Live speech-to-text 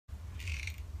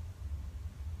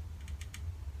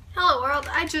Hello world,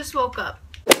 I just woke up.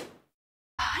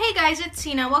 Hey guys, it's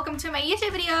Tina. Welcome to my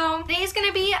YouTube video. Today is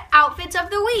gonna be outfits of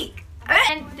the week.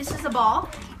 And this is the ball.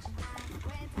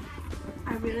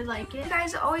 I really like it. You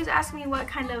guys always ask me what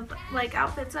kind of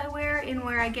outfits I wear and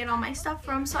where I get all my stuff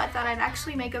from, so I thought I'd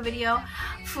actually make a video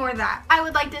for that. I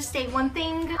would like to state one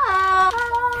thing.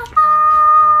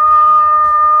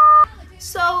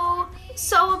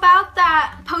 So about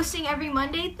that posting every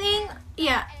Monday thing,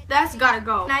 yeah, that's gotta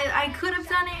go. I could have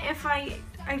done it if I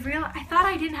thought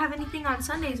I didn't have anything on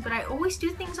Sundays, but I always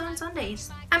do things on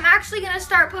Sundays. I'm actually gonna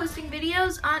start posting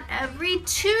videos on every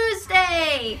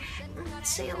Tuesday.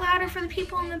 Say it louder for the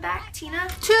people in the back, Tina.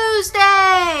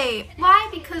 Tuesday! Why?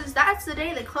 Because that's the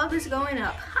day the club is going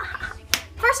up.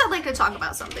 First, I'd like to talk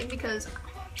about something because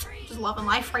I'm just loving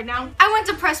life right now. I went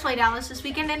to Press Play Dallas this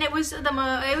weekend and it was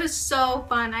so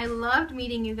fun. I loved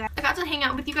meeting you guys. I got to hang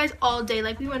out with you guys all day.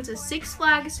 Like, we went to Six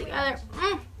Flags together.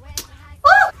 Woo!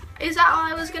 Is that all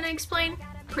I was gonna explain?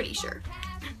 Pretty sure.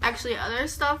 Actually, other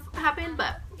stuff happened,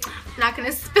 but I'm not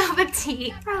gonna spill the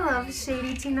tea. I love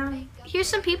Shady Tina. Here's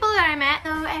some people that I met.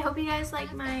 So I hope you guys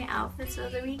like my outfits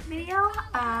of the week video.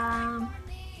 I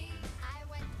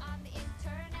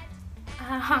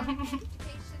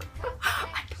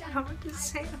don't know what to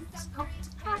say. I'm so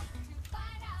tired.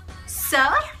 So,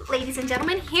 ladies and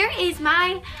gentlemen, here is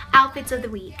my outfits of the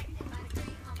week.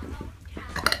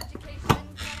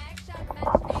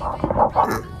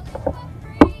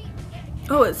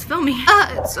 Oh, it's filming.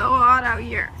 It's so hot out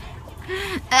here.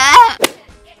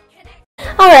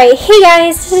 Alright, hey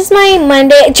guys, this is my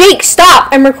Monday. Jake, stop!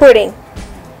 I'm recording.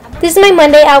 This is my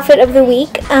Monday outfit of the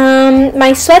week.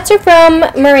 My sweats are from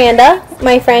Miranda,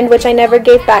 my friend, which I never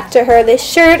gave back to her. This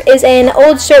shirt is an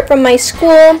old shirt from my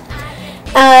school.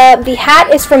 The hat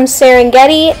is from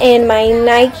Serengeti, and my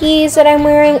Nikes that I'm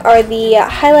wearing are the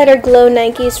highlighter glow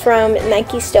Nikes from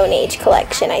Nike Stone Age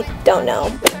collection. I don't know.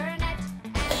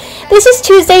 This is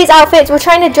Tuesday's outfits. We're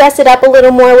trying to dress it up a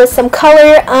little more with some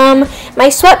color. My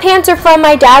sweatpants are from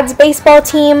my dad's baseball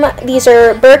team. These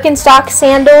are Birkenstock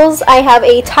sandals. I have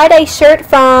a tie-dye shirt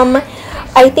from,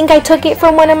 I think I took it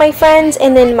from one of my friends.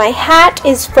 And then my hat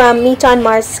is from Meet on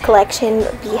Mars' collection,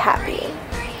 Be Happy.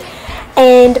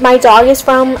 And my dog is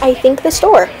from, I think, the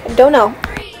store. Don't know.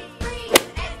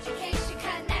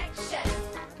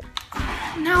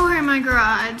 Now we're in my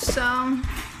garage, so...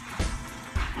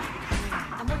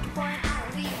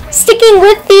 Sticking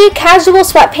with the casual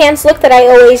sweatpants look that I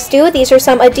always do, these are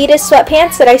some Adidas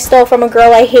sweatpants that I stole from a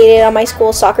girl I hated on my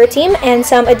school soccer team, and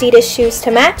some Adidas shoes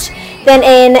to match. Then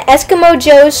an Eskimo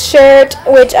Joe's shirt,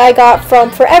 which I got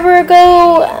from forever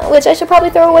ago, which I should probably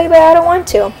throw away, but I don't want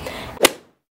to.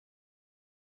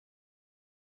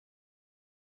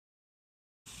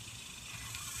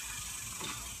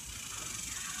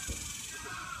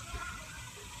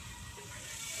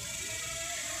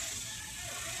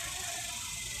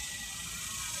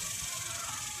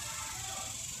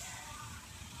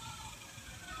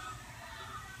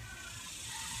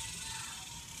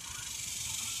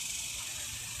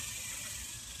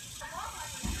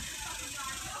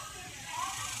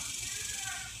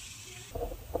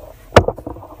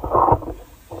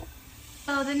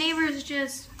 So the neighbors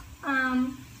just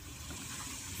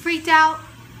freaked out.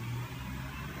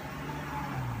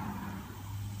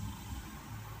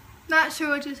 Not sure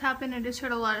what just happened. I just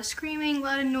heard a lot of screaming, a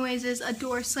lot of noises, a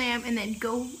door slam, and then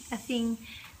go effing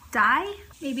die.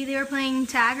 Maybe they were playing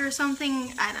tag or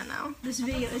something. I don't know. This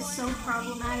video is so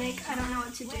problematic. I don't know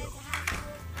what to do.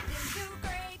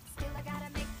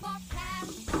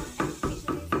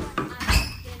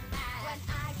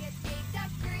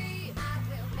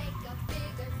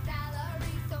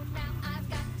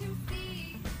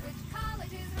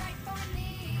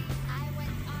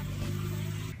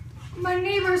 My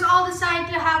neighbors all decided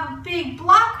to have a big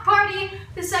block party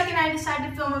the second I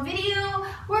decided to film a video.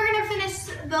 We're gonna finish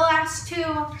the last two,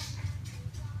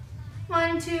 the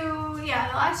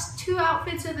last two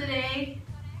outfits of the day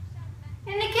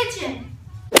in the kitchen.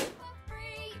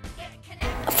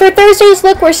 For Thursday's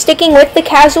look, we're sticking with the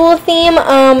casual theme.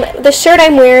 The shirt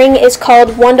I'm wearing is called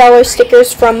 $1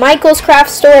 stickers from Michael's Craft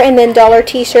Store, and then $1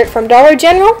 t-shirt from Dollar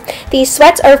General. These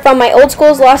sweats are from my old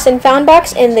school's Lost and Found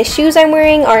box, and the shoes I'm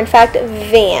wearing are in fact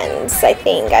Vans, I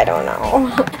think. I don't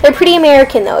know. They're pretty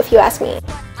American though, if you ask me.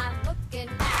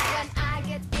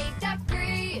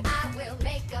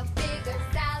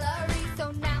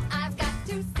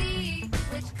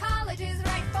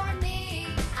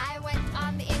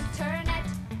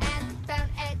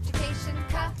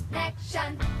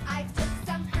 I took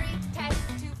some free tests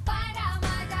to find out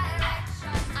my direction.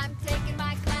 I'm taking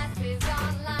my classes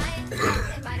online.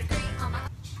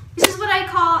 This is what I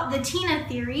call the Tina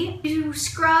theory. You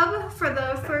scrub for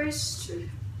the first,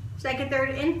 second,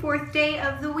 third, and fourth day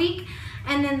of the week.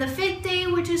 And then the fifth day,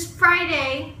 which is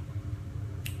Friday,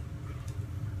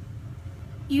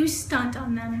 you stunt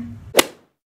on them.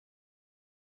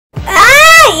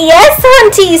 Yes,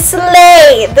 Hunty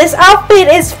Slay! This outfit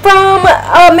is from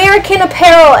American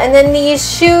Apparel, and then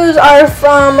these shoes are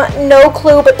from No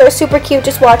Clue, but they're super cute.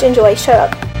 Just watch, enjoy, shut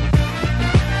up.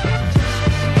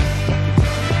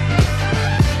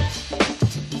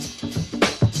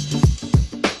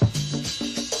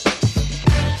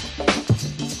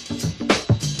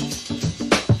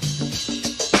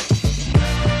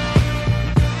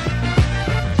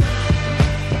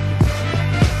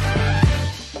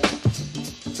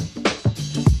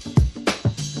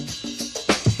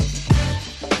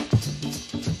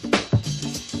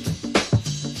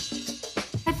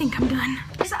 I think I'm done.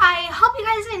 I hope you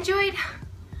guys enjoyed.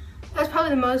 That's probably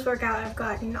the most workout I've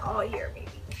gotten all year, maybe.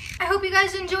 I hope you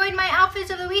guys enjoyed my outfits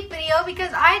of the week video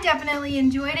because I definitely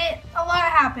enjoyed it. A lot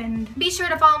happened. Be sure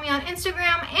to follow me on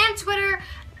Instagram and Twitter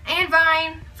and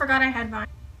Vine. Forgot I had Vine.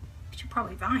 I should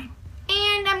probably Vine.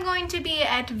 And I'm going to be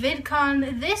at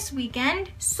VidCon this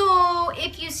weekend. So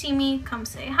if you see me, come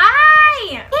say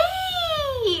hi.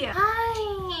 Hey!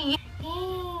 Hi!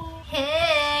 Hey!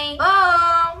 Hey!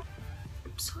 Oh!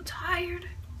 I'm so tired.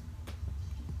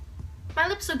 My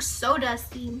lips look so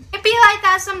dusty. It be like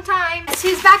that sometimes.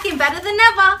 He's back in better than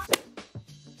ever.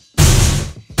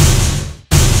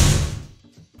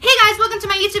 Hey guys, welcome to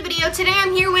my YouTube video. Today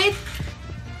I'm here with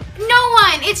no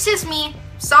one. It's just me.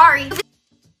 Sorry.